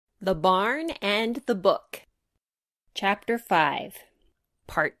The Barn and the Book. Chapter 5.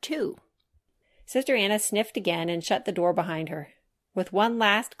 Part 2. Sister Anna sniffed again and shut the door behind her. With one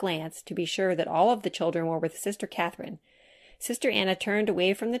last glance to be sure that all of the children were with Sister Catherine, Sister Anna turned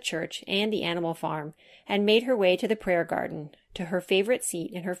away from the church and the animal farm and made her way to the prayer garden, to her favorite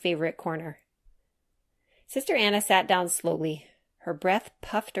seat in her favorite corner. Sister Anna sat down slowly. Her breath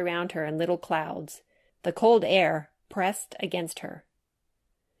puffed around her in little clouds. The cold air pressed against her.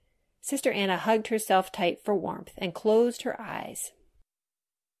 Sister Anna hugged herself tight for warmth and closed her eyes.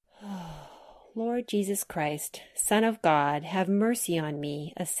 Oh, Lord Jesus Christ, Son of God, have mercy on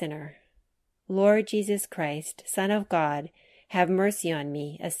me, a sinner. Lord Jesus Christ, Son of God, have mercy on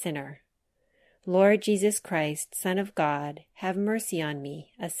me, a sinner. Lord Jesus Christ, Son of God, have mercy on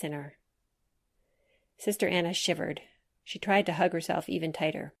me, a sinner. Sister Anna shivered. She tried to hug herself even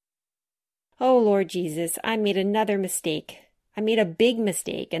tighter. Oh, Lord Jesus, I made another mistake. I made a big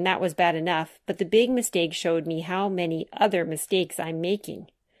mistake, and that was bad enough, but the big mistake showed me how many other mistakes I'm making.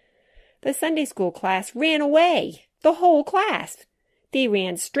 The Sunday school class ran away. The whole class. They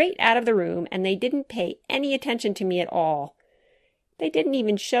ran straight out of the room, and they didn't pay any attention to me at all. They didn't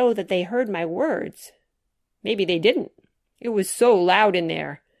even show that they heard my words. Maybe they didn't. It was so loud in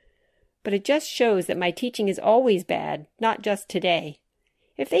there. But it just shows that my teaching is always bad, not just today.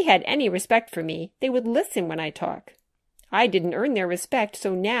 If they had any respect for me, they would listen when I talk. I didn't earn their respect,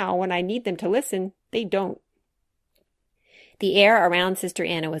 so now, when I need them to listen, they don't. The air around Sister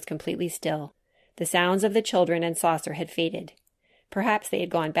Anna was completely still. The sounds of the children and saucer had faded. Perhaps they had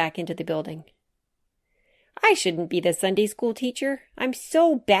gone back into the building. I shouldn't be the Sunday school teacher. I'm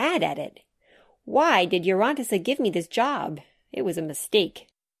so bad at it. Why did Urantissa give me this job? It was a mistake.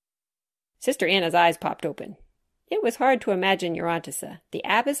 Sister Anna's eyes popped open. It was hard to imagine Urantissa, the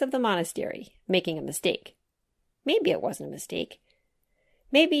abbess of the monastery, making a mistake. Maybe it wasn't a mistake.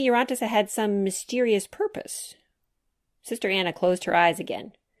 Maybe Urantissa had some mysterious purpose. Sister Anna closed her eyes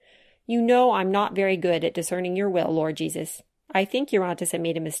again. You know I'm not very good at discerning your will, Lord Jesus. I think Urantissa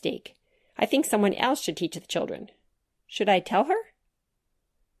made a mistake. I think someone else should teach the children. Should I tell her?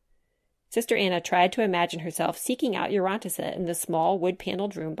 Sister Anna tried to imagine herself seeking out Urantissa in the small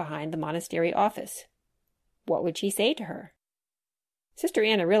wood-paneled room behind the monastery office. What would she say to her? Sister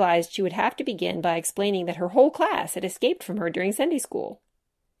Anna realized she would have to begin by explaining that her whole class had escaped from her during Sunday school.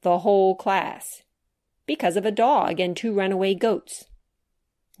 The whole class. Because of a dog and 2 runaway goats.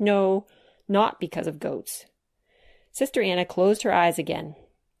 No, not because of goats. Sister Anna closed her eyes again.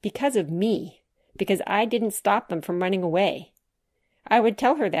 Because of me. Because I didn't stop them from running away. I would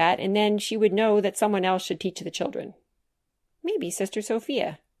tell her that, and then she would know that someone else should teach the children. Maybe Sister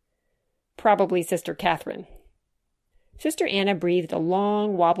Sophia. Probably Sister Catherine. Sister Anna breathed a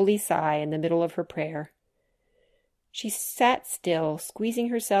long, wobbly sigh in the middle of her prayer. She sat still, squeezing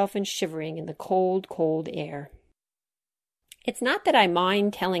herself and shivering in the cold, cold air. It's not that I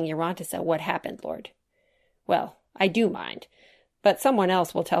mind telling Urantissa what happened, Lord. Well, I do mind, but someone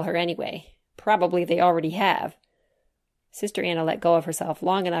else will tell her anyway. Probably they already have. Sister Anna let go of herself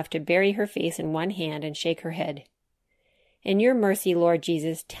long enough to bury her face in one hand and shake her head. In your mercy, Lord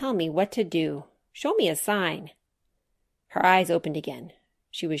Jesus, tell me what to do. Show me a sign. Her eyes opened again.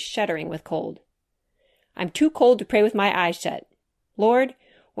 She was shuddering with cold. I'm too cold to pray with my eyes shut. Lord,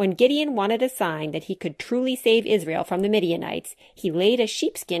 when Gideon wanted a sign that he could truly save Israel from the Midianites, he laid a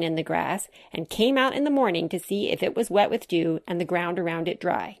sheepskin in the grass and came out in the morning to see if it was wet with dew and the ground around it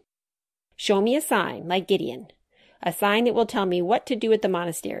dry. Show me a sign, like Gideon, a sign that will tell me what to do at the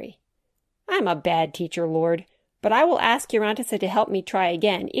monastery. I'm a bad teacher, Lord, but I will ask Urantissa to help me try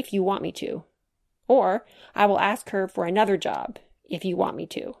again if you want me to. Or I will ask her for another job, if you want me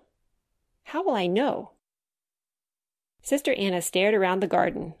to. How will I know? Sister Anna stared around the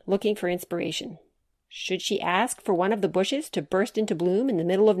garden, looking for inspiration. Should she ask for one of the bushes to burst into bloom in the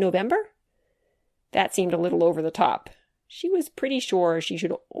middle of November? That seemed a little over the top. She was pretty sure she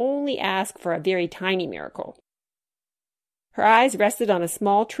should only ask for a very tiny miracle. Her eyes rested on a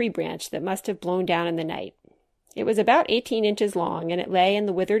small tree branch that must have blown down in the night. It was about 18 inches long, and it lay in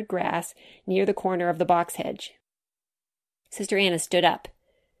the withered grass near the corner of the box hedge. Sister Anna stood up.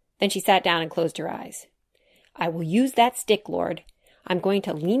 Then she sat down and closed her eyes. I will use that stick, Lord. I'm going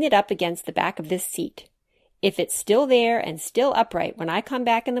to lean it up against the back of this seat. If it's still there and still upright when I come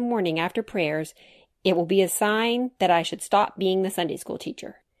back in the morning after prayers, it will be a sign that I should stop being the Sunday school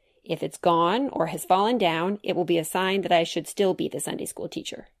teacher. If it's gone or has fallen down, it will be a sign that I should still be the Sunday school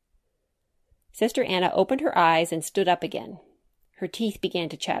teacher. Sister Anna opened her eyes and stood up again. Her teeth began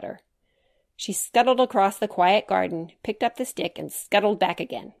to chatter. She scuttled across the quiet garden, picked up the stick, and scuttled back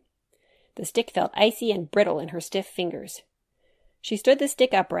again. The stick felt icy and brittle in her stiff fingers. She stood the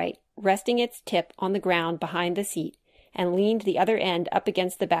stick upright, resting its tip on the ground behind the seat, and leaned the other end up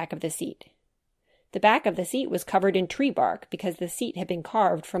against the back of the seat. The back of the seat was covered in tree bark because the seat had been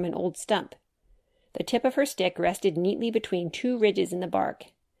carved from an old stump. The tip of her stick rested neatly between two ridges in the bark.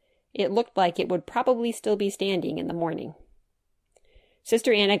 It looked like it would probably still be standing in the morning.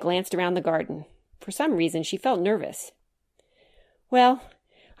 Sister Anna glanced around the garden. For some reason, she felt nervous. "Well,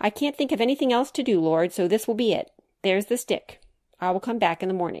 I can't think of anything else to do, Lord, so this will be it. There's the stick. I will come back in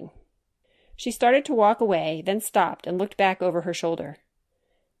the morning." She started to walk away, then stopped and looked back over her shoulder.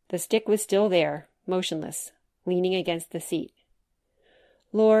 The stick was still there, motionless, leaning against the seat.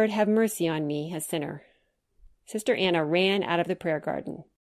 "Lord, have mercy on me, a sinner." Sister Anna ran out of the prayer garden.